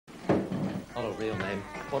Not a real name.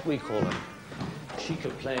 What we call her. She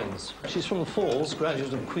complains. She's from the Falls,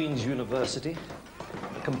 graduate of Queen's University.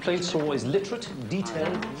 Her complaints are always literate,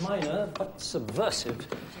 detailed, minor, but subversive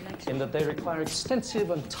in that they require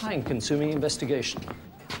extensive and time-consuming investigation.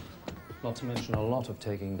 Not to mention a lot of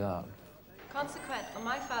taking down. Consequent on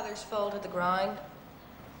my father's fall to the ground.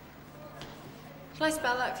 Shall I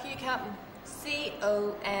spell that for you, Captain?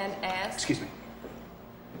 C-O-N-S. Excuse me.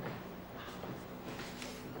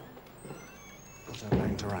 Put her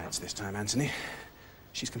bang to rights this time, Anthony.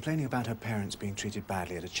 She's complaining about her parents being treated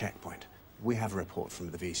badly at a checkpoint. We have a report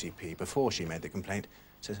from the VCP. Before she made the complaint,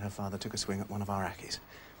 says her father took a swing at one of our ackies.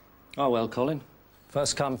 Oh, well, Colin.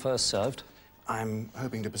 First come, first served. I'm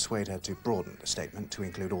hoping to persuade her to broaden the statement to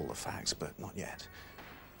include all the facts, but not yet.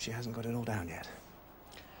 She hasn't got it all down yet.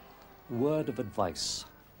 Word of advice.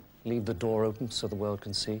 Leave the door open so the world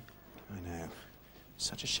can see. I know.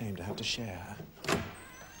 Such a shame to have to share her.